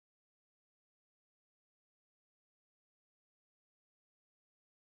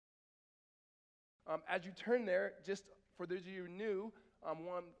As you turn there, just for those of you who are new,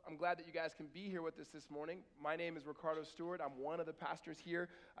 I'm glad that you guys can be here with us this morning. My name is Ricardo Stewart. I'm one of the pastors here.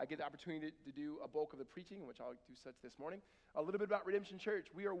 I get the opportunity to do a bulk of the preaching, which I'll do such this morning. A little bit about Redemption Church.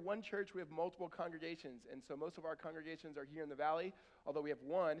 We are one church. We have multiple congregations, and so most of our congregations are here in the Valley, although we have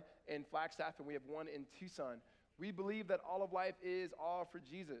one in Flagstaff and we have one in Tucson. We believe that all of life is all for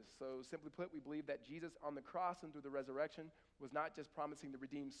Jesus. So simply put, we believe that Jesus on the cross and through the resurrection was not just promising to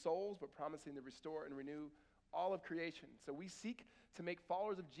redeem souls, but promising to restore and renew all of creation. So we seek to make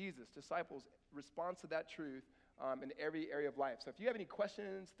followers of Jesus, disciples, respond to that truth in every area of life. So if you have any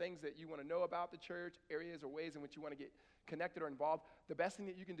questions, things that you want to know about the church, areas or ways in which you want to get connected or involved, the best thing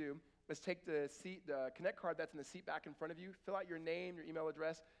that you can do is take the Connect card that's in the seat back in front of you, fill out your name, your email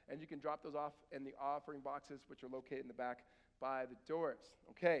address, and you can drop those off in the offering boxes, which are located in the back by the doors.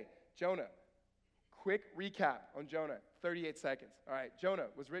 Okay, Jonah. Quick recap on Jonah, 38 seconds. All right, Jonah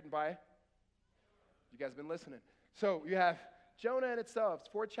was written by, you guys have been listening. So you have Jonah in itself. It's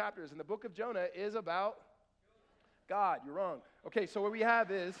 4 chapters, and the book of Jonah is about God. You're wrong. Okay, so what we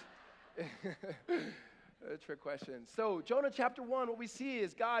have is a trick question. So Jonah chapter 1, what we see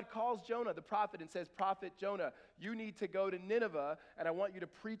is God calls Jonah, the prophet, and says, Prophet Jonah, you need to go to Nineveh, and I want you to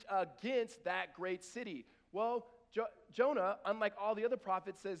preach against that great city. Well, Jonah, unlike all the other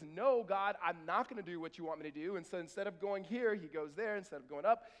prophets, says, no, God, I'm not going to do what you want me to do. And so instead of going here, he goes there. Instead of going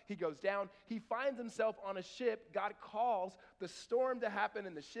up, he goes down. He finds himself on a ship. God calls the storm to happen,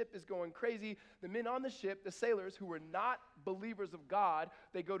 and the ship is going crazy. The men on the ship, the sailors, who were not believers of God,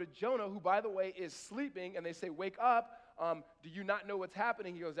 they go to Jonah, who, by the way, is sleeping, and they say, wake up. Do you not know what's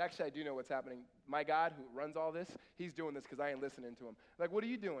happening? He goes, actually, I do know what's happening. My God, who runs all this, he's doing this because I ain't listening to him. Like, what are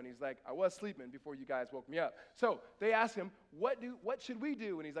you doing? He's like, I was sleeping before you guys woke me up. So they ask him, what should we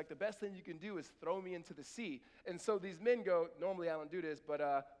do? And he's like, the best thing you can do is throw me into the sea. And so these men go, normally I don't do this, but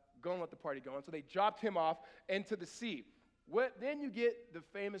go and let the party go on. So they dropped him off into the sea. Then you get the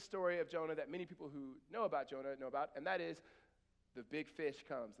famous story of Jonah that many people who know about Jonah know about, and that is the big fish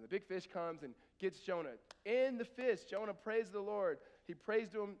comes. And the big fish comes and gets Jonah. In the fish, Jonah prays to the Lord. He prays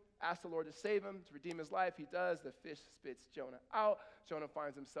to him, asks the Lord to save him, to redeem his life. He does. The fish spits Jonah out. Jonah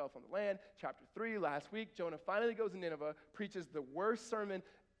finds himself on the land. Chapter 3, last week, Jonah finally goes to Nineveh, preaches the worst sermon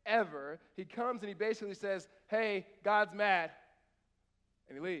ever. He comes and he basically says, hey, God's mad.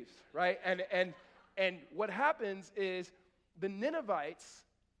 And he leaves, right? And what happens is the Ninevites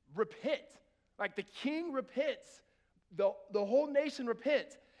repent. Like the king repents. The whole nation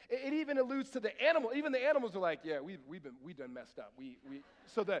repents. It even alludes to the animal. Even the animals are like, yeah, we done messed up.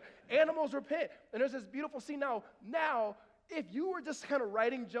 So the animals repent. And there's this beautiful scene now, if you were just kind of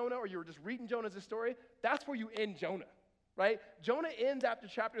writing Jonah or you were just reading Jonah as a story, that's where you end Jonah, right? Jonah ends after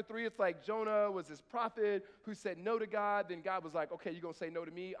chapter 3. It's like Jonah was this prophet who said no to God. Then God was like, okay, you're going to say no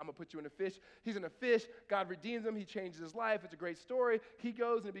to me. I'm going to put you in a fish. He's in a fish. God redeems him. He changes his life. It's a great story. He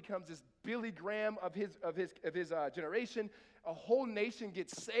goes and becomes this Billy Graham of his generation. A whole nation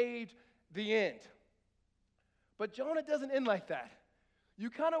gets saved. The end. But Jonah doesn't end like that. You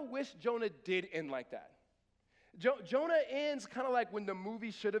kind of wish Jonah did end like that. Jonah ends kind of like when the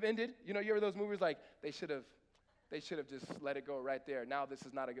movie should have ended. You know, you ever those movies like they should have just let it go right there. Now this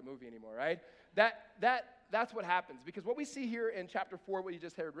is not a good movie anymore, right? That's what happens. Because what we see here in chapter 4, what you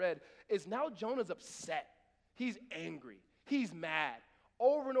just heard read, is now Jonah's upset. He's angry. He's mad.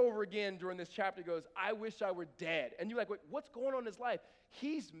 Over and over again during this chapter, he goes, I wish I were dead. And you're like, wait, what's going on in his life?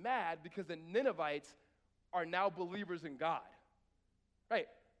 He's mad because the Ninevites are now believers in God. Right?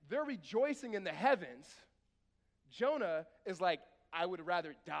 They're rejoicing in the heavens. Jonah is like, I would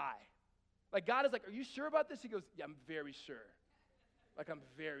rather die. Like, God is like, are you sure about this? He goes, yeah, I'm very sure. Like, I'm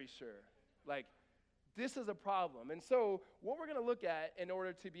very sure. Like, this is a problem. And so what we're going to look at in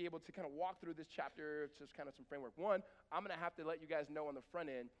order to be able to kind of walk through this chapter, just kind of some framework. One, I'm going to have to let you guys know on the front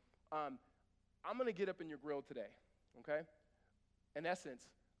end, I'm going to get up in your grill today, okay? In essence,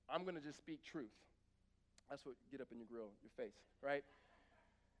 I'm going to just speak truth. That's what get up in your grill, your face, right?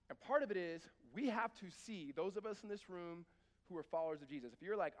 And part of it is we have to see, those of us in this room who are followers of Jesus. If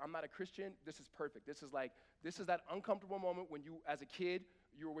you're like, I'm not a Christian, this is perfect. This is that uncomfortable moment when you, as a kid,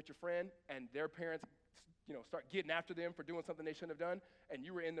 you were with your friend and their parents, start getting after them for doing something they shouldn't have done, and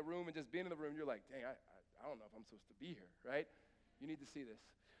you were in the room and just being in the room, you're like, dang, I don't know if I'm supposed to be here, right? You need to see this.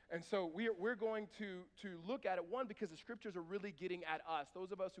 And so we're going to look at it, one, because the scriptures are really getting at us,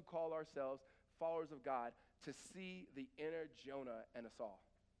 those of us who call ourselves followers of God, to see the inner Jonah in us all,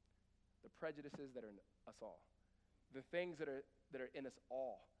 the prejudices that are in us all, the things that are in us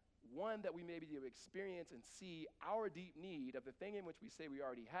all. One, that we may be able to experience and see our deep need of the thing in which we say we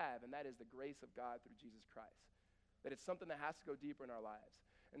already have, and that is the grace of God through Jesus Christ. That it's something that has to go deeper in our lives.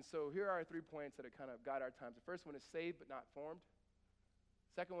 And so here are 3 points that are kind of guide our times. The first one is saved but not formed.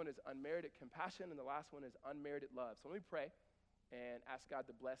 Second one is unmerited compassion, and the last one is unmerited love. So let me pray and ask God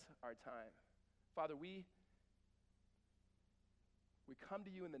to bless our time. Father, we come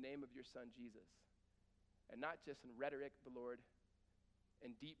to you in the name of your Son, Jesus, and not just in rhetoric, but Lord,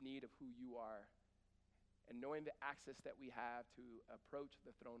 in deep need of who you are, and knowing the access that we have to approach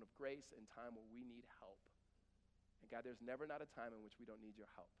the throne of grace in time when we need help. And God, there's never not a time in which we don't need your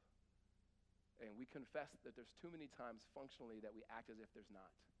help. And we confess that there's too many times functionally that we act as if there's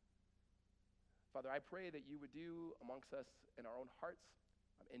not. Father, I pray that you would do amongst us in our own hearts,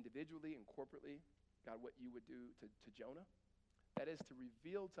 individually and corporately, God, what you would do to Jonah. That is to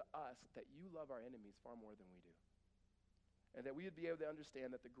reveal to us that you love our enemies far more than we do. And that we would be able to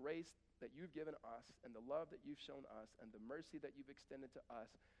understand that the grace that you've given us and the love that you've shown us and the mercy that you've extended to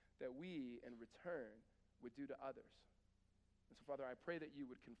us, that we in return would do to others. And so, Father, I pray that you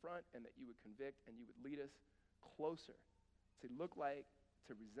would confront and that you would convict and you would lead us closer to look like,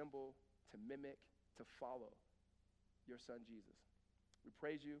 to resemble, to mimic, to follow your Son, Jesus. We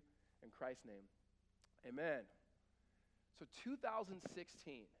praise you in Christ's name. Amen. So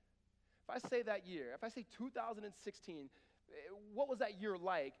 2016, if I say that year, if I say 2016, what was that year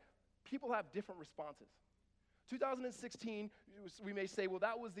like? People have different responses. 2016, we may say, well,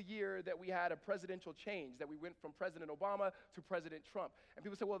 that was the year that we had a presidential change, that we went from President Obama to President Trump. And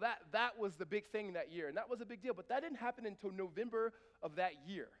people say, well, that was the big thing that year, and that was a big deal. But that didn't happen until November of that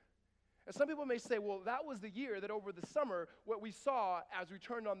year. And some people may say, well, that was the year that over the summer, what we saw as we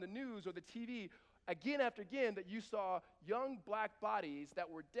turned on the news or the TV, again after again, that you saw young black bodies that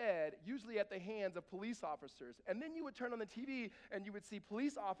were dead, usually at the hands of police officers. And then you would turn on the TV and you would see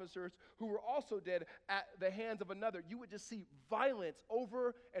police officers who were also dead at the hands of another. You would just see violence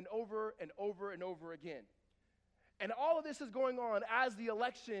over and over and over and over again. And all of this is going on as the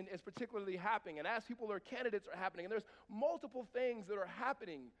election is particularly happening and as candidates are happening. And there's multiple things that are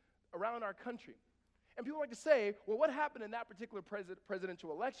happening around our country. And people like to say, well, what happened in that particular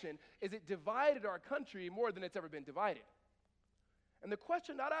presidential election is it divided our country more than it's ever been divided. And the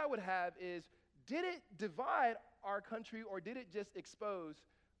question that I would have is, did it divide our country or did it just expose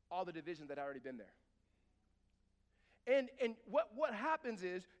all the division that had already been there? And what happens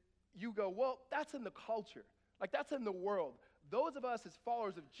is you go, well, that's in the culture. Like, that's in the world. Those of us as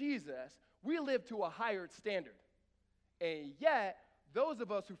followers of Jesus, we live to a higher standard. And yet, those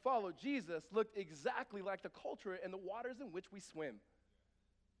of us who follow Jesus looked exactly like the culture and the waters in which we swim.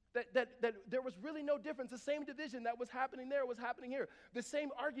 That there was really no difference. The same division that was happening there was happening here. The same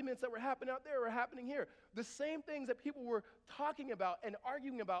arguments that were happening out there were happening here. The same things that people were talking about and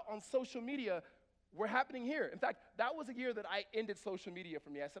arguing about on social media were happening here. In fact, that was a year that I ended social media for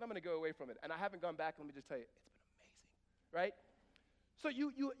me. I said, I'm going to go away from it. And I haven't gone back. Let me just tell you, it's been amazing, right? So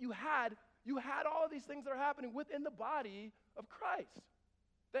you had all of these things that are happening within the body of Christ.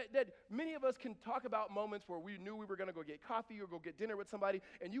 That many of us can talk about moments where we knew we were going to go get coffee or go get dinner with somebody,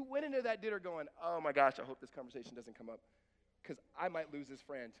 and you went into that dinner going, oh my gosh, I hope this conversation doesn't come up, because I might lose this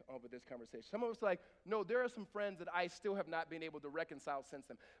friend over this conversation. Some of us are like, no, there are some friends that I still have not been able to reconcile since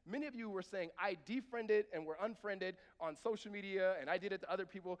then. Many of you were saying, I defriended and were unfriended on social media, and I did it to other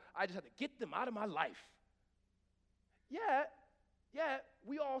people. I just had to get them out of my life. Yet,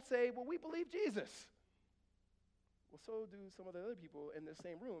 we all say, well, we believe Jesus. Well, so do some of the other people in the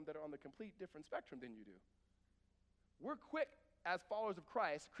same room that are on the complete different spectrum than you do. We're quick, as followers of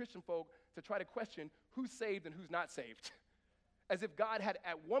Christ, Christian folk, to try to question who's saved and who's not saved. As if God had,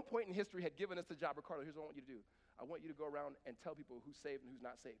 at one point in history, had given us the job. Ricardo, here's what I want you to do. I want you to go around and tell people who's saved and who's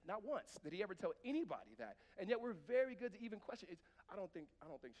not saved. Not once did he ever tell anybody that. And yet we're very good to even question it. I don't think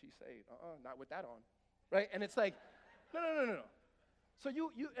she's saved. Not with that on. Right? And it's like, no. So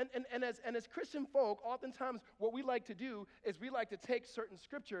as Christian folk, oftentimes what we like to do is we like to take certain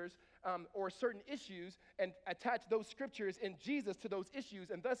scriptures or certain issues and attach those scriptures in Jesus to those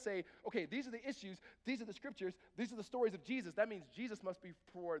issues and thus say, okay, these are the issues, these are the scriptures, these are the stories of Jesus. That means Jesus must be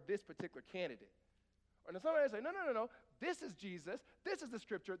for this particular candidate. And then somebody say, no, this is Jesus, this is the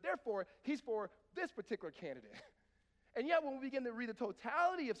scripture, therefore he's for this particular candidate. And yet when we begin to read the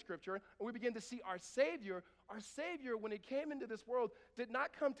totality of Scripture and we begin to see our Savior, when he came into this world, did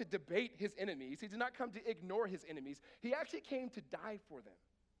not come to debate his enemies. He did not come to ignore his enemies. He actually came to die for them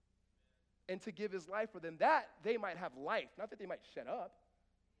and to give his life for them, that they might have life. Not that they might shut up.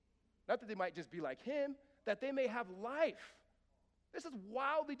 Not that they might just be like him, that they may have life. This is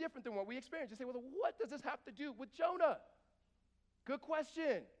wildly different than what we experience. You say, well, what does this have to do with Jonah? Good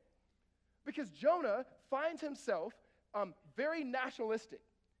question. Because Jonah finds himself very nationalistic.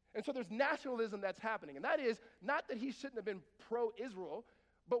 And so there's nationalism that's happening. And that is not that he shouldn't have been pro-Israel,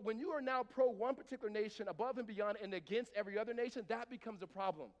 But when you are now pro one particular nation above and beyond and against every other nation, that becomes a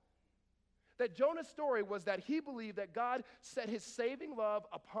problem. That Jonah's story was that he believed that God set his saving love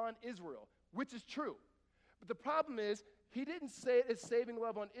upon Israel, which is true. But the problem is, he didn't say his saving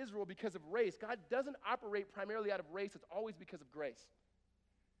love on Israel because of race. God doesn't operate primarily out of race. It's always because of grace.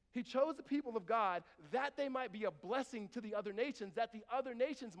 He chose the people of God that they might be a blessing to the other nations, that the other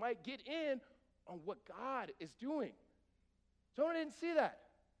nations might get in on what God is doing. Jonah didn't see that.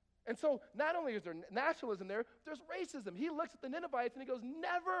 And so not only is there nationalism there, there's racism. He looks at the Ninevites and he goes,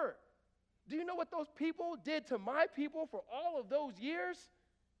 never. Do you know what those people did to my people for all of those years?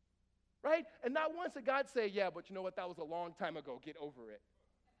 Right? And not once did God say, yeah, but you know what? That was a long time ago. Get over it.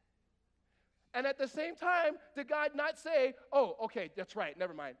 And at the same time, did God not say, oh, okay, that's right.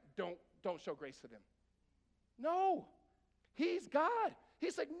 Never mind. Don't show grace to them. No. He's God.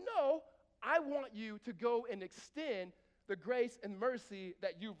 He's like, no, I want you to go and extend the grace and mercy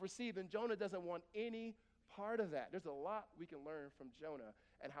that you've received. And Jonah doesn't want any part of that. There's a lot we can learn from Jonah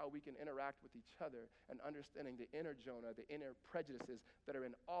and how we can interact with each other and understanding the inner Jonah, the inner prejudices that are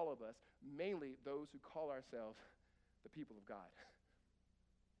in all of us, mainly those who call ourselves the people of God,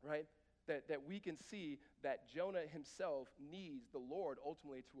 right? That we can see that Jonah himself needs the Lord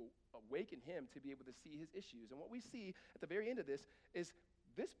ultimately to awaken him to be able to see his issues. And what we see at the very end of this is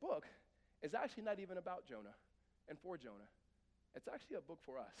this book is actually not even about Jonah and for Jonah. It's actually a book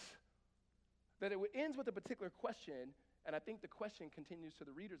for us. That it ends with a particular question, and I think the question continues to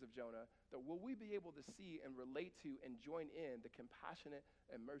the readers of Jonah, that will we be able to see and relate to and join in the compassionate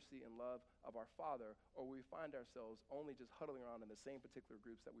and mercy and love of our Father, or will we find ourselves only just huddling around in the same particular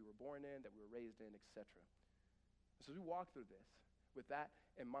groups that we were born in, that we were raised in, etc. So as we walk through this, with that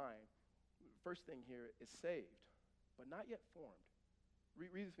in mind, first thing here is saved, but not yet formed.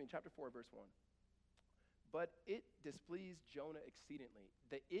 Read this with me, chapter 4, verse 1. But it displeased Jonah exceedingly.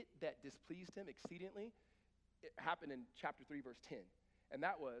 The it that displeased him exceedingly, it happened in chapter 3, verse 10. And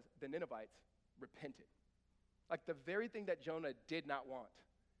that was the Ninevites repented. Like the very thing that Jonah did not want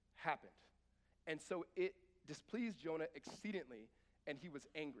happened. And so it displeased Jonah exceedingly, and he was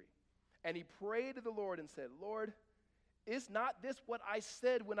angry. And he prayed to the Lord and said, Lord, is not this what I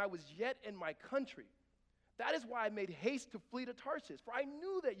said when I was yet in my country? That is why I made haste to flee to Tarshish, for I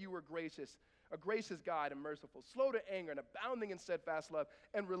knew that you were gracious, a gracious God and merciful, slow to anger and abounding in steadfast love,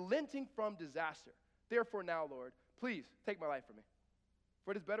 and relenting from disaster. Therefore now, Lord, please take my life from me,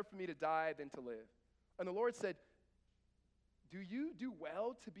 for it is better for me to die than to live. And the Lord said, do you do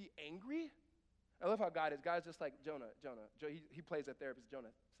well to be angry? I love how God is. God is just like Jonah. He plays that therapist. Jonah,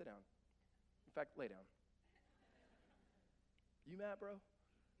 sit down. In fact, lay down. You mad, bro?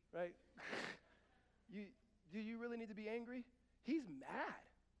 Right? Do you really need to be angry? He's mad.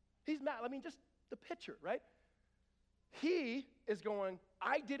 He's mad. I mean, just the picture, right? He is going,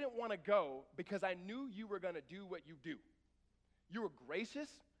 I didn't want to go because I knew you were going to do what you do. You were gracious.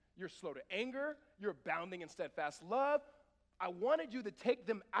 You're slow to anger. You're abounding in steadfast love. I wanted you to take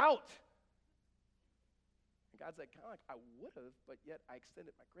them out. And God's like, kind of like, I would have, but yet I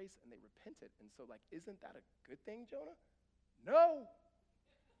extended my grace and they repented. And so, like, isn't that a good thing, Jonah? No.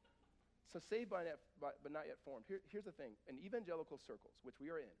 So saved but not yet formed. Here's the thing. In evangelical circles, which we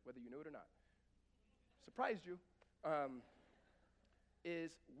are in, whether you know it or not, surprised you,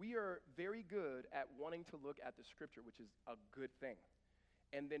 is we are very good at wanting to look at the scripture, which is a good thing.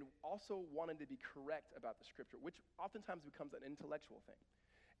 And then also wanting to be correct about the scripture, which oftentimes becomes an intellectual thing.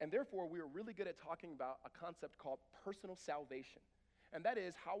 And therefore, we are really good at talking about a concept called personal salvation. And that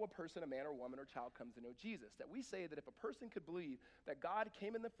is how a person, a man or woman or child, comes to know Jesus. That we say that if a person could believe that God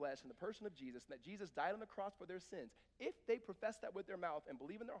came in the flesh in the person of Jesus, and that Jesus died on the cross for their sins, if they profess that with their mouth and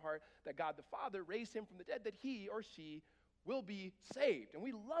believe in their heart that God the Father raised him from the dead, that he or she will be saved. And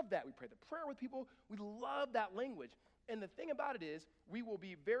we love that. We pray the prayer with people. We love that language. And the thing about it is, we will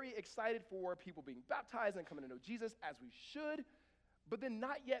be very excited for people being baptized and coming to know Jesus, as we should, but then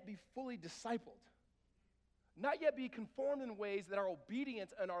not yet be fully discipled. Not yet be conformed in ways that our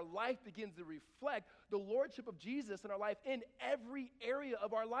obedience and our life begins to reflect the lordship of Jesus in our life in every area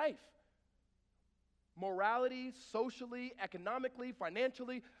of our life. Morality, socially, economically,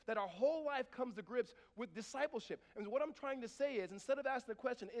 financially, that our whole life comes to grips with discipleship. And what I'm trying to say is, instead of asking the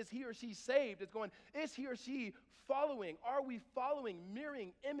question, is he or she saved? It's going, is he or she following? Are we following,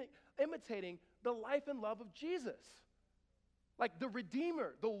 mirroring, imitating the life and love of Jesus? Like the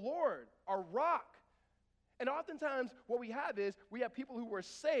Redeemer, the Lord, our rock. And oftentimes what we have is, we have people who are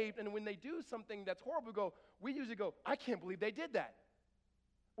saved, and when they do something that's horrible, we usually go, I can't believe they did that.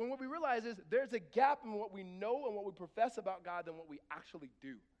 When what we realize is there's a gap in what we know and what we profess about God than what we actually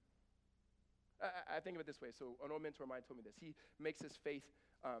do. I think of it this way. So an old mentor of mine told me this. He makes his faith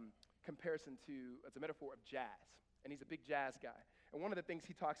comparison to, it's a metaphor of jazz. And he's a big jazz guy. And one of the things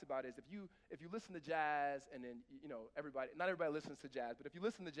he talks about is if you listen to jazz and then, not everybody listens to jazz, but if you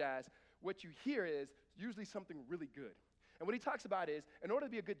listen to jazz, what you hear is usually something really good. And what he talks about is, in order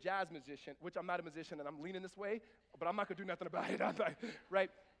to be a good jazz musician, which I'm not a musician and I'm leaning this way, but I'm not going to do nothing about it, right?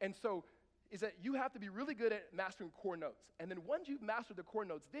 And so, is that you have to be really good at mastering core notes. And then once you've mastered the core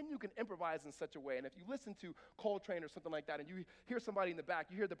notes, then you can improvise in such a way. And if you listen to Coltrane or something like that, and you hear somebody in the back,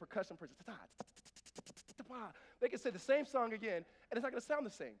 you hear the percussion person, they can say the same song again, and it's not going to sound the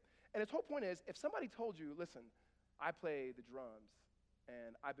same. And his whole point is, if somebody told you, listen, I play the drums,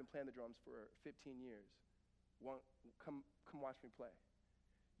 and I've been playing the drums for 15 years, come watch me play.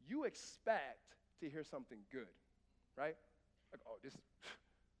 You expect to hear something good, right? Like, oh,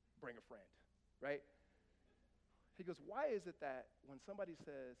 bring a friend, right? He goes, why is it that when somebody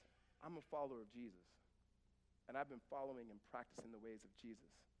says, I'm a follower of Jesus, and I've been following and practicing the ways of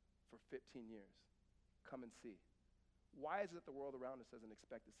Jesus for 15 years, come and see. Why is it the world around us doesn't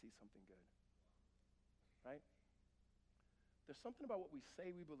expect to see something good, right? There's something about what we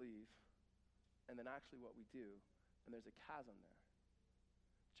say we believe and then actually what we do, and there's a chasm there.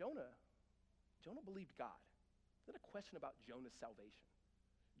 Jonah believed God. There's not a question about Jonah's salvation.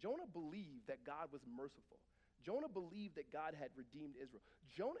 Jonah believed that God was merciful. Jonah believed that God had redeemed Israel.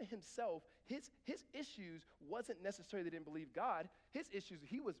 Jonah himself, his issues wasn't necessarily that he didn't believe God. His issues,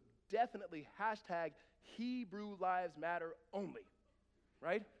 he was definitely hashtag Hebrew Lives Matter only,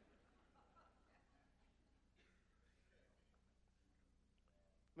 right?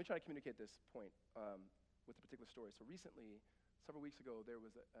 Let me try to communicate this point with a particular story. So recently, several weeks ago, there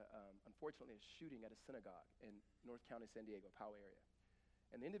was, unfortunately, a shooting at a synagogue in North County, San Diego, Poway area.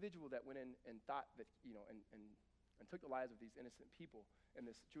 And the individual that went in and thought that, and took the lives of these innocent people in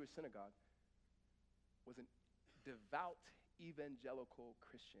this Jewish synagogue was a devout evangelical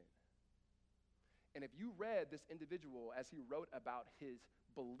Christian. And if you read this individual as he wrote about his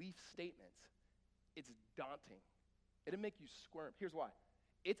belief statements, it's daunting. It'll make you squirm. Here's why.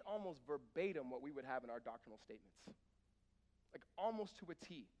 It's almost verbatim what we would have in our doctrinal statements. Like almost to a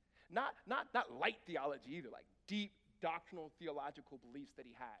T. Not light theology either, like deep doctrinal theological beliefs that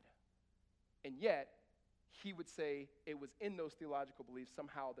he had. And yet, he would say it was in those theological beliefs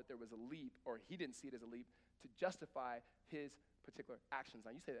somehow that there was a leap, or he didn't see it as a leap, to justify his particular actions.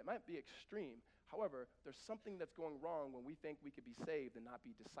 Now, you say that might be extreme. However, there's something that's going wrong when we think we could be saved and not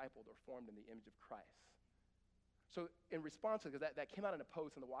be discipled or formed in the image of Christ. So in response to, because that came out in a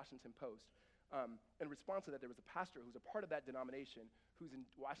post in the Washington Post, in response to that, there was a pastor who's a part of that denomination who's in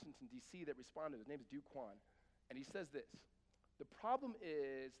Washington, D.C. that responded. His name is Duke Kwan. And he says this: the problem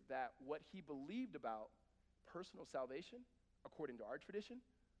is that what he believed about personal salvation, according to our tradition,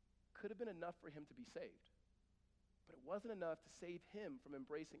 could have been enough for him to be saved. But it wasn't enough to save him from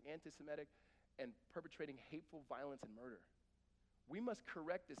embracing anti-Semitic and perpetrating hateful violence and murder. We must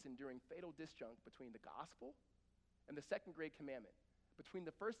correct this enduring fatal disjunct between the gospel and the second great commandment, between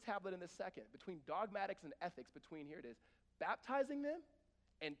the first tablet and the second, between dogmatics and ethics, between, here it is, baptizing them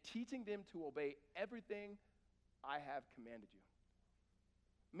and teaching them to obey everything I have commanded you.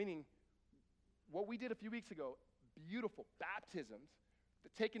 Meaning, what we did a few weeks ago, beautiful baptisms,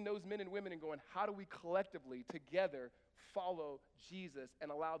 taking those men and women and going, how do we collectively together follow Jesus and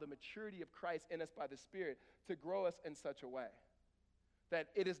allow the maturity of Christ in us by the Spirit to grow us in such a way that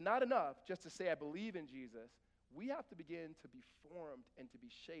it is not enough just to say I believe in Jesus. We have to begin to be formed and to be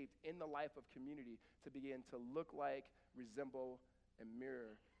shaped in the life of community to begin to look like, resemble, and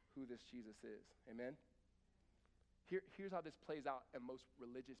mirror who this Jesus is. Amen? Here's how this plays out in most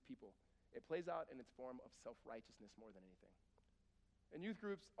religious people. It plays out in its form of self-righteousness more than anything. In youth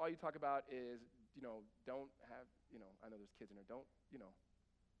groups, all you talk about is, don't have, I know there's kids in there, don't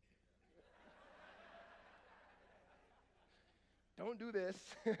do this,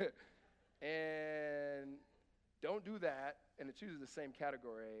 and don't do that, and it chooses the same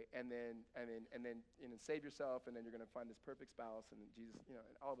category, and then save yourself, and then you're going to find this perfect spouse, and Jesus, and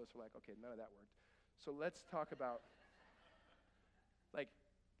all of us are like, okay, none of that worked. So let's talk about, like,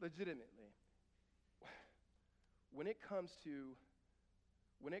 legitimately, when it comes to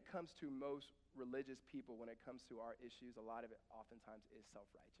most religious people, when it comes to our issues, a lot of it oftentimes is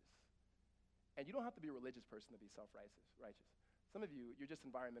self-righteous. And you don't have to be a religious person to be self-righteous. Some of you, you're just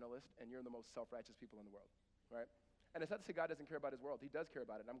environmentalist, and you're the most self-righteous people in the world, right? And it's not to say God doesn't care about his world. He does care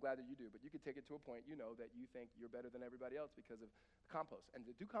about it, and I'm glad that you do. But you could take it to a point, that you think you're better than everybody else because of compost. And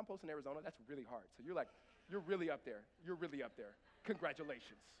to do compost in Arizona, that's really hard. So you're like, you're really up there. You're really up there.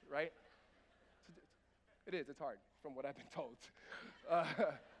 Congratulations, right? It is. It's hard, from what I've been told.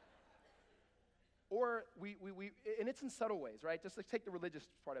 Or and it's in subtle ways, right? Just like take the religious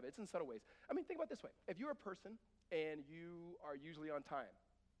part of it. It's in subtle ways. I mean, think about it this way. If you're a person and you are usually on time,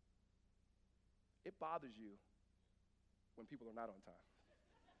 it bothers you when people are not on time.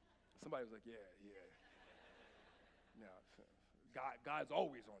 Somebody was like, yeah. No, God's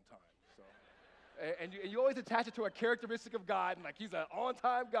always on time. So, and you always attach it to a characteristic of God, and like he's an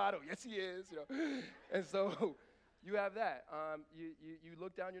on-time God. Oh, yes, he is. And so you have that. You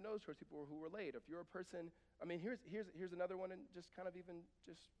look down your nose towards people who were late. If you're a person, I mean, here's another one, and just kind of even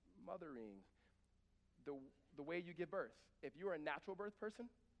just mothering, the way you give birth. If you're a natural birth person,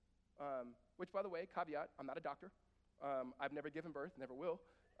 which by the way, caveat, I'm not a doctor. I've never given birth, never will.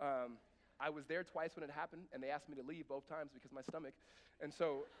 I was there twice when it happened, and they asked me to leave both times because of my stomach. And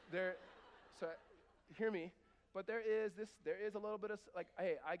so hear me, but there is a little bit of like,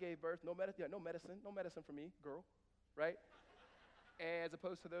 hey, I gave birth, no medicine for me, girl, right? As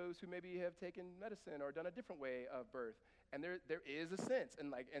opposed to those who maybe have taken medicine or done a different way of birth. And there is a sense,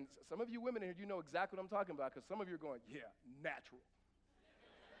 and some of you women here, you know exactly what I'm talking about, because some of you are going, yeah, natural,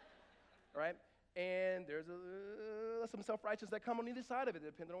 right? And there's some self-righteous that come on either side of it,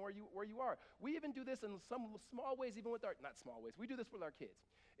 depending on where you are. We even do this in some small ways, even with not small ways. We do this with our kids.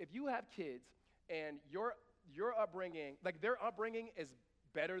 If you have kids and your upbringing, like their upbringing is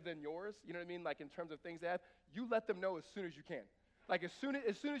better than yours, you know what I mean? Like in terms of things they have, you let them know as soon as you can. Like as soon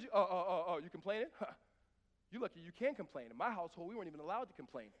as you, you complaining? Huh. You lucky you can complain. In my household, we weren't even allowed to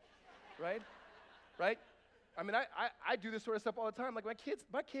complain, right? Right? I mean, I do this sort of stuff all the time. Like my kids,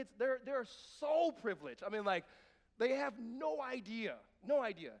 they're so privileged. I mean, like, they have no idea. I'm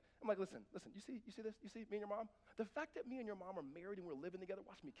like, listen, you see this? You see me and your mom? The fact that me and your mom are married and we're living together,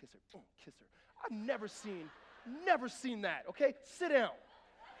 watch me kiss her. Kiss her. I've never seen that, okay? Sit down.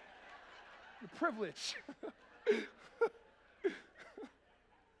 You're privileged.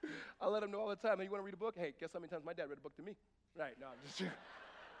 I let them know all the time, hey, you want to read a book? Hey, guess how many times my dad read a book to me? Right, no, I'm just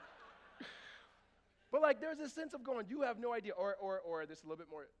But like there's a sense of going, you have no idea, or this is a little bit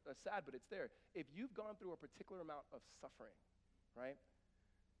more sad, but it's there. If you've gone through a particular amount of suffering, right,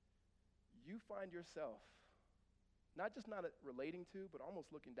 you find yourself not relating to, but almost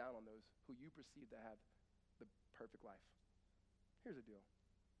looking down on those who you perceive to have the perfect life. Here's the deal.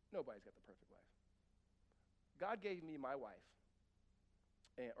 Nobody's got the perfect life. God gave me my wife,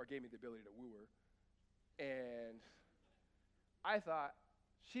 or gave me the ability to woo her, and I thought,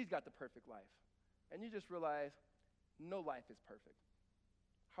 she's got the perfect life. And you just realize no life is perfect.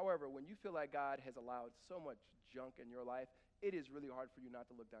 However, when you feel like God has allowed so much junk in your life, it is really hard for you not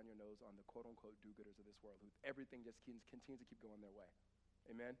to look down your nose on the quote-unquote do-gooders of this world, who everything just continues to keep going their way.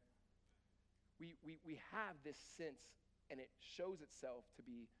 Amen? We have this sense, and it shows itself to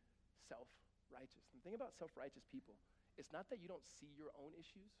be self-righteous. And the thing about self-righteous people, it's not that you don't see your own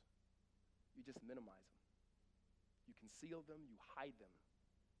issues, you just minimize them. You conceal them, you hide them,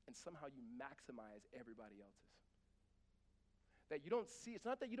 and somehow you maximize everybody else's. That you don't see, it's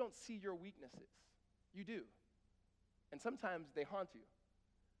not that you don't see your weaknesses. You do. And sometimes they haunt you.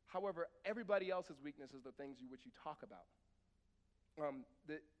 However, everybody else's weaknesses are the things which you talk about.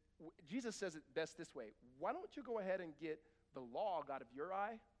 Jesus says it best this way: why don't you go ahead and get the log out of your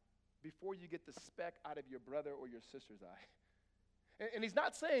eye before you get the speck out of your brother or your sister's eye? And he's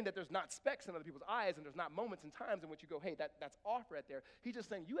not saying that there's not specks in other people's eyes and there's not moments and times in which you go, hey, that's off right there. He's just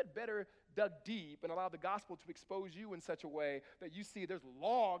saying you had better dug deep and allow the gospel to expose you in such a way that you see there's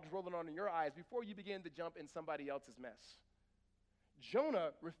logs rolling on in your eyes before you begin to jump in somebody else's mess.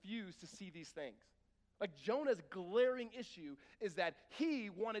 Jonah refused to see these things. Like Jonah's glaring issue is that he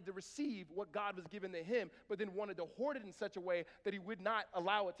wanted to receive what God was giving to him, but then wanted to hoard it in such a way that he would not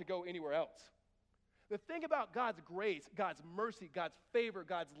allow it to go anywhere else. The thing about God's grace, God's mercy, God's favor,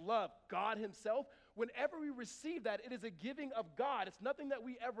 God's love, God himself, whenever we receive that, it is a giving of God. It's nothing that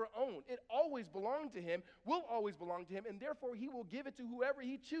we ever own. It always belonged to him, will always belong to him, and therefore he will give it to whoever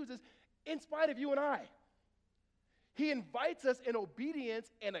he chooses in spite of you and I. He invites us in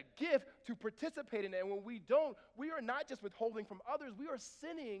obedience and a gift to participate in it. And when we don't, we are not just withholding from others, we are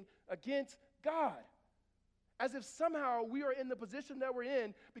sinning against God. As if somehow we are in the position that we're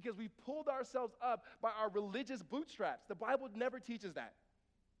in because we pulled ourselves up by our religious bootstraps. The Bible never teaches that.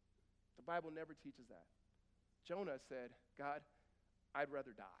 The Bible never teaches that. Jonah said, God, I'd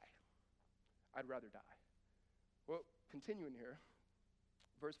rather die. I'd rather die. Well, continuing here,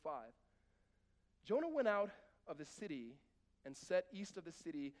 verse 5. Jonah went out of the city and set east of the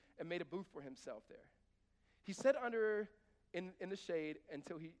city and made a booth for himself there. He sat under in the shade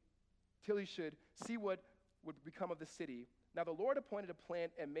till he should see what would become of the city. Now the Lord appointed a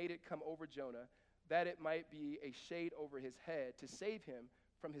plant and made it come over Jonah, that it might be a shade over his head to save him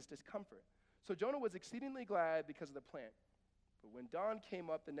from his discomfort. So Jonah was exceedingly glad because of the plant. But when dawn came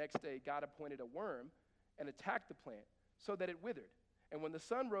up the next day, God appointed a worm and attacked the plant so that it withered. And when the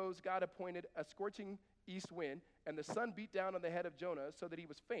sun rose, God appointed a scorching east wind, and the sun beat down on the head of Jonah so that he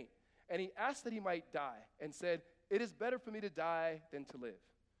was faint. And he asked that he might die, and said, "It is better for me to die than to live."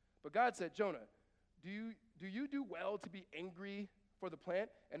 But God said, "Jonah, do you do well to be angry for the plant?"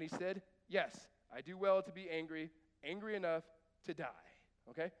 And he said, "Yes, I do well to be angry enough to die."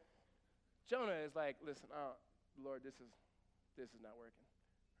 Okay? Jonah is like, "Listen, Lord, this is not working,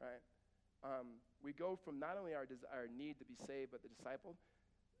 right?" We go from not only our need to be saved, but the disciple,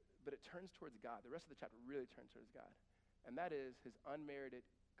 but it turns towards God. The rest of the chapter really turns towards God, and that is his unmerited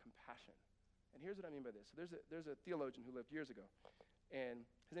compassion. And here's what I mean by this. So there's a theologian who lived years ago, and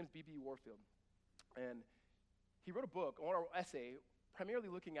his name is B.B. Warfield, and he wrote a book, or an essay, primarily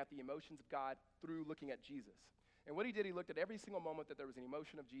looking at the emotions of God through looking at Jesus. And what he did, he looked at every single moment that there was an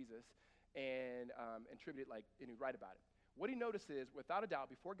emotion of Jesus and attributed and he'd write about it. What he noticed is, without a doubt,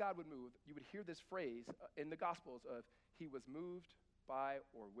 before God would move, you would hear this phrase in the Gospels of, he was moved by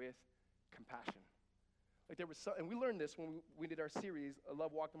or with compassion. Like there was and we learned this when we did our series,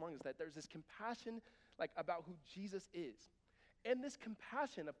 Love Walked Among Us, that there's this compassion about who Jesus is. And this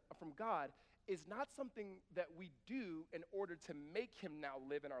compassion from God is not something that we do in order to make him now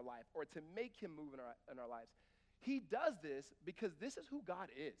live in our life or to make him move in our lives. He does this because this is who God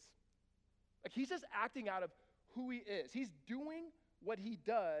is. Like he's just acting out of who he is. He's doing what he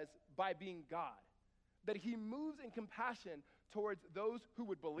does by being God. That he moves in compassion towards those who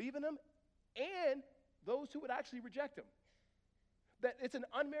would believe in him and those who would actually reject him. That it's an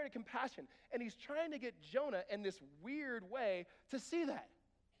unmerited compassion. And he's trying to get Jonah in this weird way to see that.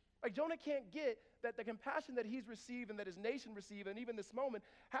 Like Jonah can't get that the compassion that he's received and that his nation received, and even this moment,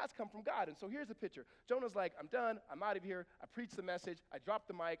 has come from God. And so here's the picture. Jonah's like, "I'm done. I'm out of here. I preached the message. I dropped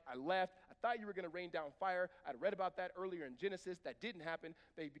the mic. I left. I thought you were going to rain down fire. I'd read about that earlier in Genesis. That didn't happen.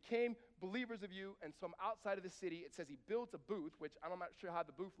 They became believers of you." And so I'm outside of the city. It says he built a booth, which I'm not sure how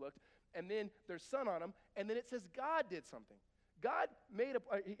the booth looked. And then there's sun on him. And then it says God did something. God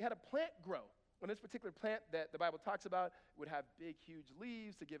he had a plant grow. And this particular plant that the Bible talks about would have big, huge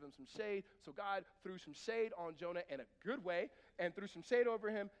leaves to give him some shade. So God threw some shade on Jonah in a good way and threw some shade over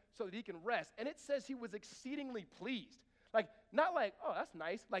him so that he can rest. And it says he was exceedingly pleased. Like, not like, "Oh, that's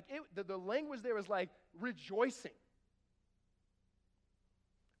nice." Like, the language there was like rejoicing.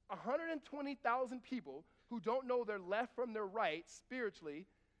 120,000 people who don't know their left from their right spiritually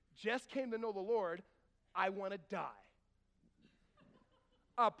just came to know the Lord. I want to die.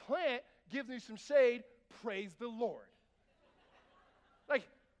 A plant gives me some shade, praise the Lord. Like,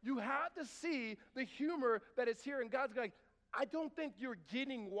 you have to see the humor that is here, and God's like, "I don't think you're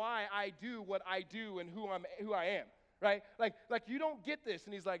getting why I do what I do and who I am," right? Like you don't get this.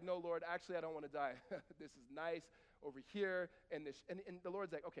 And he's like, "No, Lord, actually, I don't want to die. This is nice over here." And the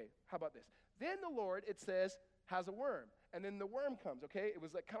Lord's like, "Okay, how about this?" Then the Lord, it says, has a worm. And then the worm comes, okay? It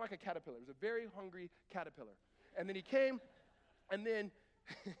was kind of like a caterpillar. It was a very hungry caterpillar. And then he came, and then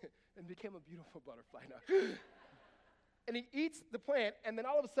and became a beautiful butterfly now. And he eats the plant, and then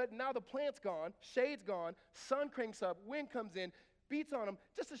all of a sudden, now the plant's gone, shade's gone, sun cranks up, wind comes in, beats on him,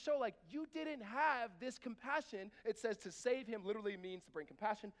 just to show, like, you didn't have this compassion. It says to save him literally means to bring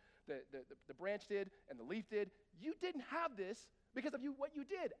compassion. The branch did, and the leaf did. You didn't have this because of what you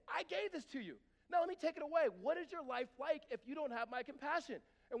did. I gave this to you. Now let me take it away. What is your life like if you don't have my compassion?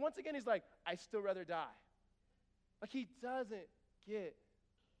 And once again, he's like, "I still rather die." Like, he doesn't get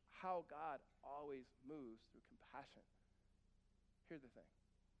how God always moves through compassion. Here's the thing.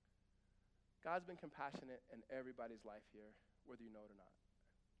 God's been compassionate in everybody's life here, whether you know it or not.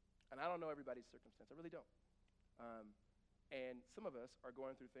 And I don't know everybody's circumstance. I really don't. And some of us are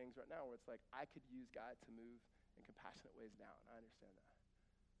going through things right now where it's like, I could use God to move in compassionate ways now, and I understand that.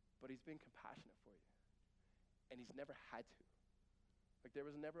 But he's been compassionate for you. And he's never had to. Like, there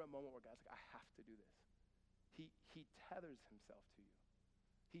was never a moment where God's like, "I have to do this." He tethers himself to you.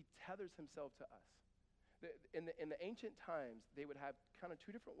 He tethers himself to us. In the ancient times, they would have kind of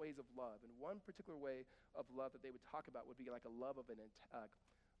two different ways of love. And one particular way of love that they would talk about would be like a love of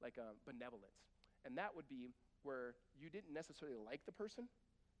benevolence. And that would be where you didn't necessarily like the person.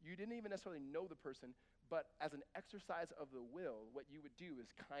 You didn't even necessarily know the person. But as an exercise of the will, what you would do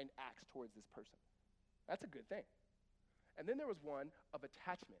is kind acts towards this person. That's a good thing. And then there was one of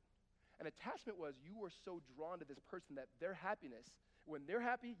attachment. And attachment was you were so drawn to this person that their happiness, when they're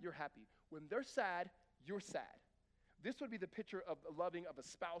happy, you're happy. When they're sad, you're sad. This would be the picture of the loving of a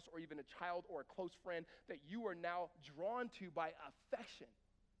spouse or even a child or a close friend that you are now drawn to by affection.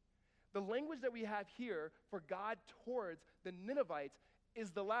 The language that we have here for God towards the Ninevites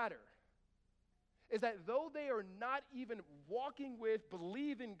is the latter. is that though they are not even walking with,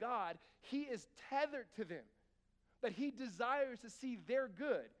 believe in God, he is tethered to them. That he desires to see their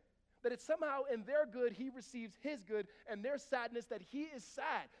good. That it's somehow in their good he receives his good, and their sadness that he is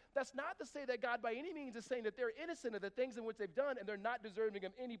sad. That's not to say that God by any means is saying that they're innocent of the things in which they've done and they're not deserving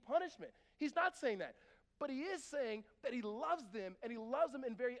of any punishment. He's not saying that. But he is saying that he loves them, and he loves them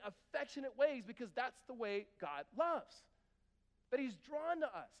in very affectionate ways, because that's the way God loves. That he's drawn to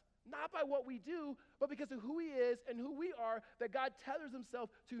us, not by what we do, but because of who he is and who we are, that God tethers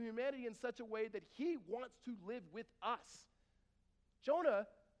himself to humanity in such a way that he wants to live with us. Jonah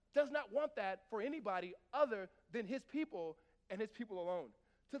does not want that for anybody other than his people and his people alone,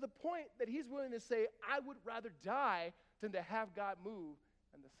 to the point that he's willing to say, I would rather die than to have God move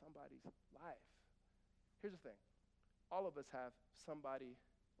into somebody's life. Here's the thing. All of us have somebody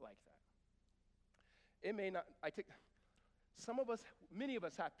like that. It may not, many of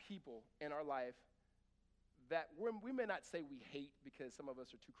us have people in our life that we may not say we hate, because some of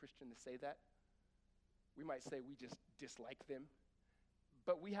us are too Christian to say that. We might say we just dislike them.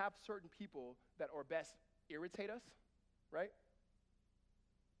 But we have certain people that are best irritate us, right?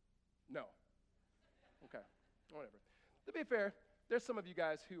 No. Okay, whatever. To be fair, there's some of you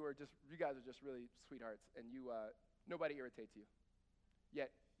guys who are just really sweethearts, and nobody irritates you,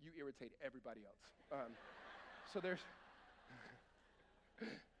 yet you irritate everybody else. So there's,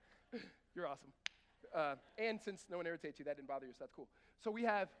 you're awesome. And since no one irritates you, that didn't bother you, so that's cool. So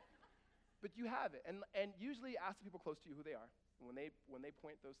but you have it, and usually ask the people close to you who they are. When they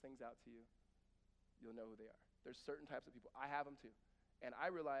point those things out to you, you'll know who they are. There's certain types of people. I have them too. And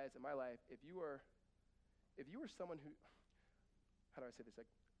I realize in my life, if you are someone who, how do I say this? Like,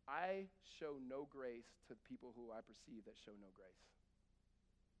 I show no grace to people who I perceive that show no grace.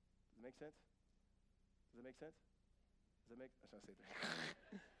 Does it make sense? Does it make sense? Does it make, I was going to say that.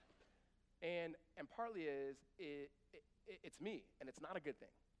 and partly it's me, and it's not a good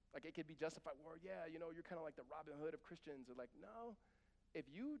thing. Like, it could be justified, well, yeah, you're kind of like the Robin Hood of Christians. Or like, no, if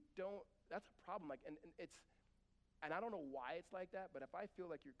you don't, that's a problem. Like, and I don't know why it's like that, but if I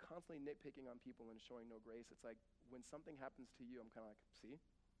feel like you're constantly nitpicking on people and showing no grace, it's like when something happens to you, I'm kind of like, see?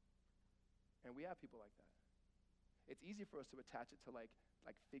 And we have people like that. It's easy for us to attach it to like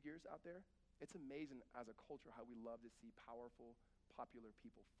figures out there. It's amazing as a culture how we love to see powerful, popular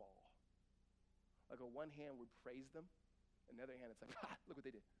people fall. Like, on one hand, we praise them. On the other hand, it's like, look what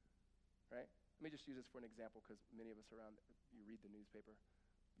they did. Right? Let me just use this for an example, because many of us around, you read the newspaper.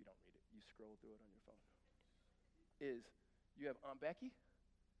 You don't read it. You scroll through it on your phone. You have Aunt Becky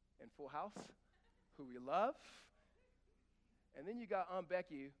in Full House, who we love. And then you got Aunt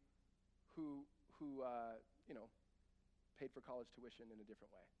Becky who paid for college tuition in a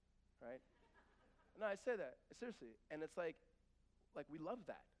different way. Right? No, I say that. Seriously. And it's like we love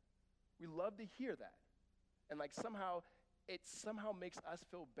that. We love to hear that. And like it somehow makes us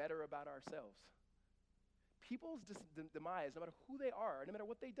feel better about ourselves. People's demise, no matter who they are, no matter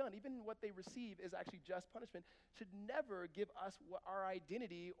what they've done, even what they receive is actually just punishment, should never give us our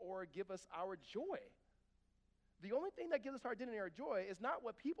identity or give us our joy. The only thing that gives us our identity or our joy is not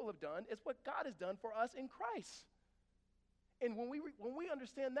what people have done, it's what God has done for us in Christ. And when we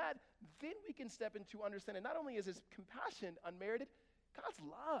understand that, then we can step into understanding not only is his compassion unmerited, God's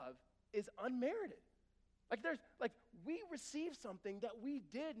love is unmerited. We receive something that we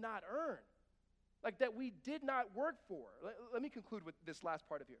did not earn, like that we did not work for. Let me conclude with this last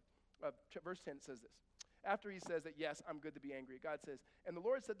part of here. Verse 10 says this. After he says that, yes, I'm good to be angry, God says, and the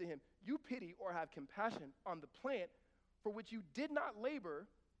Lord said to him, you pity or have compassion on the plant for which you did not labor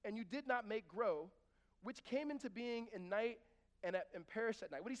and you did not make grow, which came into being in night and perished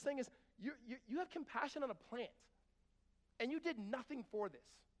at night. What he's saying is, you have compassion on a plant, and you did nothing for this.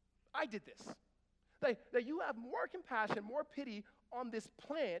 I did this. That you have more compassion, more pity on this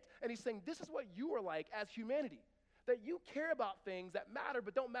plant, and he's saying this is what you are like as humanity. That you care about things that matter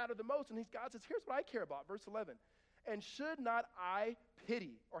but don't matter the most, and God says, here's what I care about, verse 11. And should not I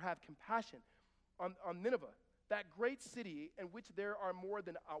pity or have compassion on Nineveh, that great city in which there are more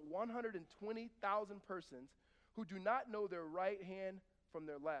than 120,000 persons who do not know their right hand from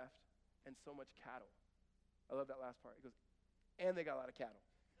their left, and so much cattle. I love that last part. He goes, and they got a lot of cattle.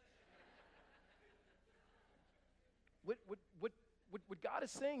 What God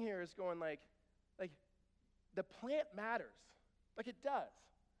is saying here is going like the plant matters, like it does,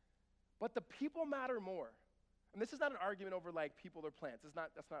 but the people matter more. And this is not an argument over like people or plants. We're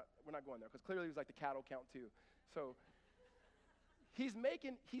not going there, because clearly it was like the cattle count too. So he's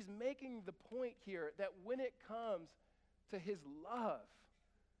making the point here that when it comes to his love,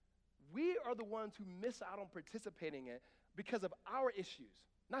 we are the ones who miss out on participating in it because of our issues,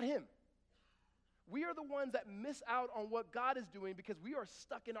 not him. We are the ones that miss out on what God is doing because we are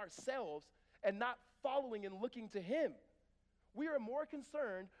stuck in ourselves and not following and looking to him. We are more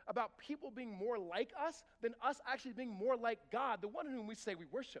concerned about people being more like us than us actually being more like God, the one whom we say we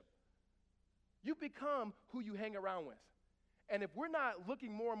worship. You become who you hang around with. And if we're not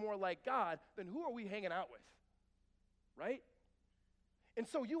looking more and more like God, then who are we hanging out with? Right? And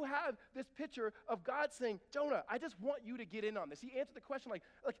so you have this picture of God saying, Jonah, I just want you to get in on this. He answered the question like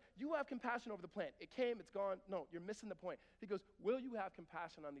you have compassion over the plant. It came, it's gone. No, you're missing the point. He goes, will you have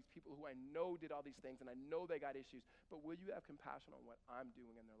compassion on these people who I know did all these things and I know they got issues, but will you have compassion on what I'm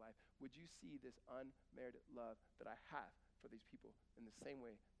doing in their life? Would you see this unmerited love that I have for these people in the same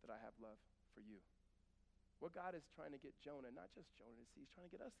way that I have love for you? What God is trying to get Jonah, not just Jonah to see, he's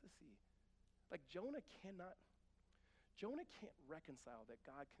trying to get us to see. Like Jonah can't reconcile that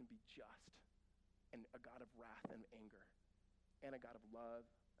God can be just and a God of wrath and anger and a God of love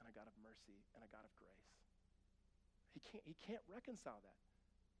and a God of mercy and a God of grace. He can't reconcile that.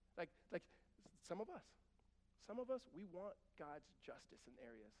 Like some of us, we want God's justice in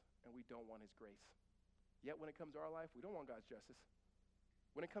areas and we don't want his grace. Yet when it comes to our life, we don't want God's justice.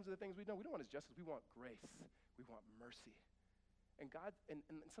 When it comes to the things we don't want his justice. We want grace. We want mercy. And God, and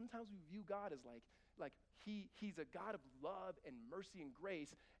sometimes we view God as like he's a God of love and mercy and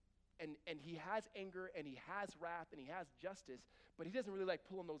grace, and he has anger and he has wrath and he has justice, but he doesn't really like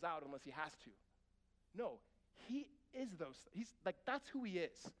pulling those out unless he has to. No, he is those. He's like, that's who he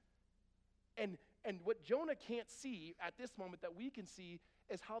is. And what Jonah can't see at this moment that we can see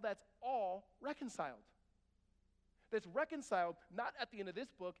is how that's all reconciled. That's reconciled not at the end of this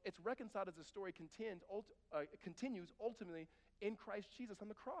book, it's reconciled as the story continues ultimately in Christ Jesus on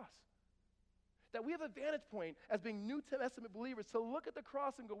the cross. That we have a vantage point as being New Testament believers to look at the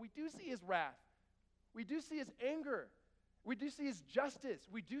cross and go, we do see his wrath. We do see his anger. We do see his justice.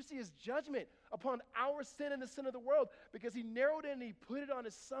 We do see his judgment upon our sin and the sin of the world because he narrowed it and he put it on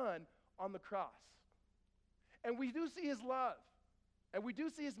his son on the cross. And we do see his love. And we do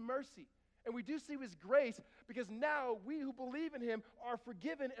see his mercy. And we do see his grace because now we who believe in him are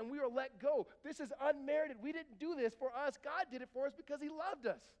forgiven and we are let go. This is unmerited. We didn't do this for us. God did it for us because he loved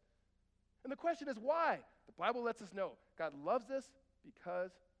us. And the question is why? The Bible lets us know. God loves us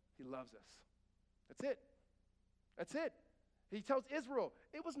because he loves us. That's it. That's it. He tells Israel,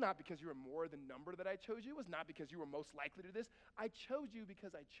 it was not because you were more than number that I chose you. It was not because you were most likely to do this. I chose you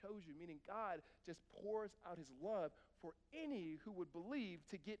because I chose you, meaning God just pours out his love for any who would believe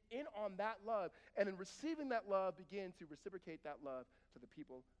to get in on that love, and in receiving that love, begin to reciprocate that love to the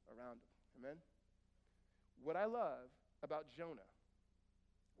people around them. Amen? What I love about Jonah,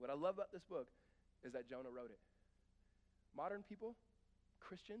 what I love about this book is that Jonah wrote it. Modern people,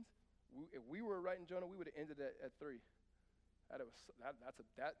 Christians, if we were writing Jonah, we would have ended it at 3. That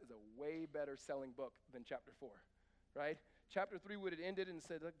is a way better selling book than chapter 4, right? Chapter 3 would have ended and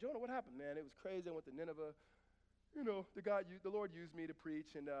said, like, Jonah, what happened, man? It was crazy. I went to Nineveh. You know, the Lord used me to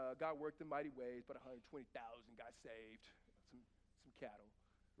preach, and God worked in mighty ways, but 120,000 got saved, some cattle,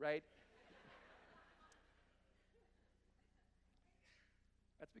 right?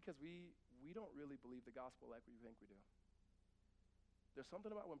 That's because we don't really believe the gospel like we think we do. There's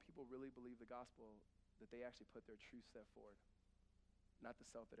something about when people really believe the gospel that they actually put their true self forward, not the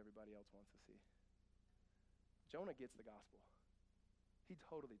self that everybody else wants to see. Jonah gets the gospel. He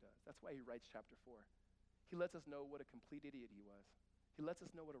totally does. That's why he writes chapter 4. He lets us know what a complete idiot he was. He lets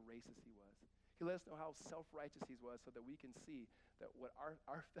us know what a racist he was. He lets us know how self-righteous he was so that we can see that what our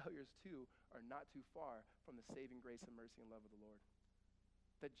failures too are not too far from the saving grace and mercy and love of the Lord.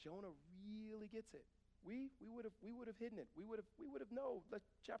 That Jonah really gets it. We would have hidden it. We would have known. Like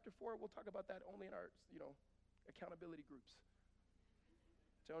chapter 4, we'll talk about that only in our accountability groups.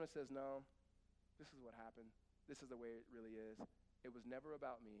 Jonah says, no, this is what happened. This is the way it really is. It was never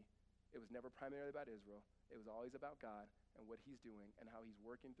about me. It was never primarily about Israel. It was always about God and what he's doing and how he's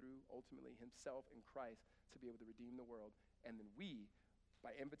working through, ultimately, himself in Christ to be able to redeem the world. And then we,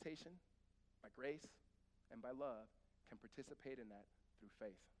 by invitation, by grace, and by love, can participate in that through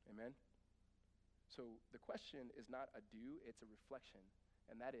faith. Amen? So the question is not a do, it's a reflection.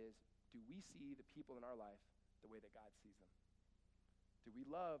 And that is, do we see the people in our life the way that God sees them? Do we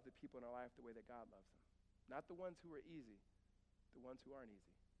love the people in our life the way that God loves them? Not the ones who are easy, the ones who aren't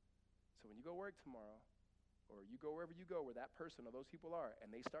easy. So when you go work tomorrow, or you go wherever you go where that person or those people are, and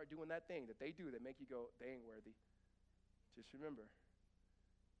they start doing that thing that they do that make you go, they ain't worthy, just remember,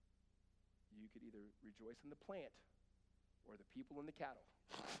 you could either rejoice in the plant or the people in the cattle.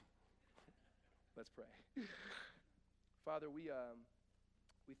 Let's pray. Father, we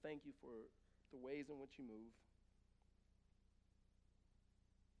thank you for the ways in which you move.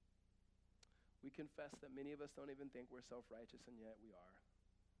 We We confess that many of us don't even think we're self-righteous, and yet we are.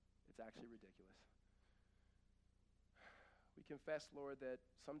 It's actually ridiculous. We confess, Lord, that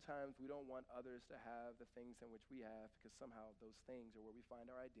sometimes we don't want others to have the things in which we have because somehow those things are where we find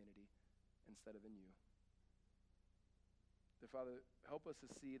our identity instead of in you. Dear Father, help us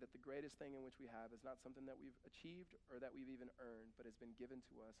to see that the greatest thing in which we have is not something that we've achieved or that we've even earned, but has been given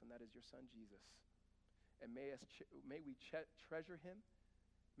to us, and that is your Son, Jesus. And may we treasure him,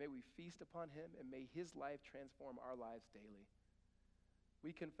 may we feast upon him, and may his life transform our lives daily.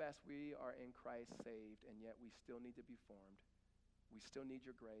 We confess we are in Christ saved, and yet we still need to be formed. We still need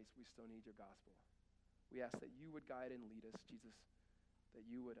your grace. We still need your gospel. We ask that you would guide and lead us, Jesus, that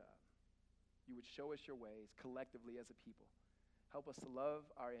you would show us your ways collectively as a people. Help us to love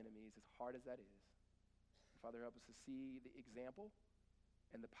our enemies as hard as that is. Father, help us to see the example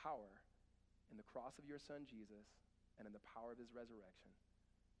and the power in the cross of your Son, Jesus, and in the power of his resurrection.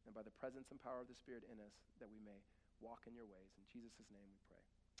 And by the presence and power of the Spirit in us, that we may walk in your ways. In Jesus' name we pray.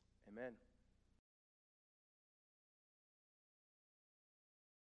 Amen.